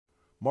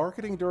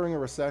Marketing during a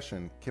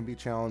recession can be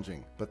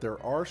challenging, but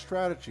there are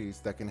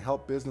strategies that can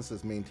help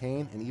businesses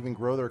maintain and even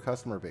grow their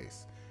customer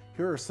base.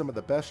 Here are some of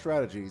the best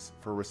strategies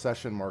for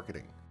recession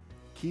marketing.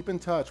 Keep in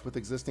touch with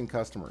existing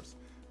customers.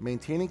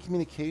 Maintaining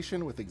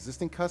communication with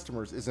existing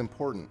customers is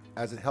important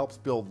as it helps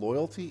build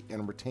loyalty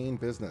and retain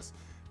business.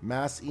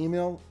 Mass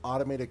email,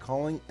 automated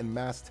calling, and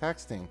mass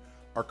texting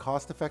are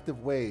cost-effective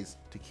ways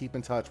to keep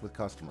in touch with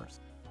customers.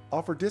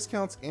 Offer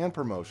discounts and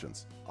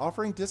promotions.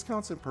 Offering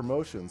discounts and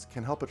promotions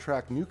can help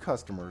attract new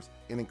customers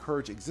and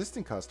encourage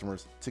existing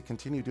customers to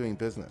continue doing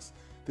business.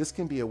 This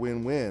can be a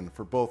win-win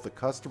for both the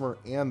customer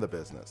and the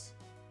business.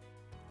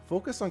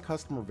 Focus on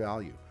customer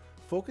value.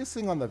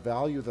 Focusing on the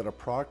value that a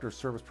product or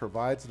service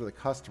provides to the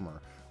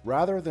customer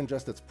rather than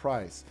just its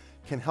price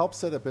can help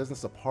set a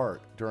business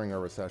apart during a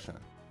recession.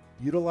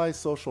 Utilize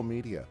social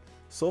media.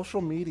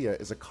 Social media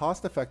is a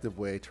cost-effective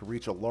way to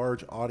reach a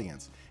large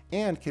audience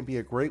and can be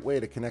a great way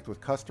to connect with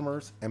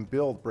customers and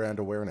build brand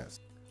awareness.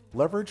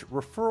 Leverage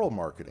referral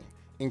marketing.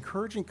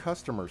 Encouraging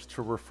customers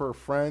to refer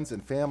friends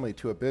and family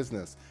to a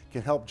business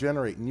can help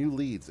generate new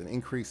leads and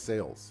increase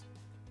sales.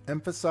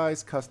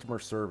 Emphasize customer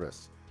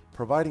service.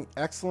 Providing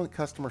excellent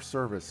customer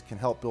service can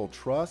help build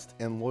trust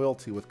and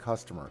loyalty with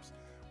customers,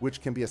 which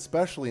can be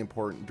especially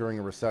important during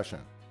a recession.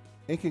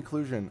 In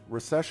conclusion,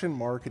 recession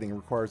marketing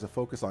requires a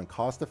focus on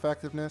cost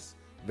effectiveness,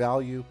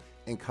 value,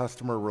 and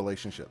customer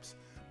relationships.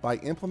 By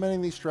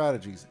implementing these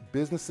strategies,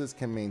 businesses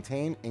can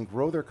maintain and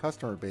grow their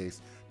customer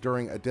base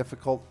during a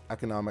difficult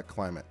economic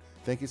climate.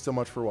 Thank you so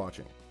much for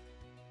watching.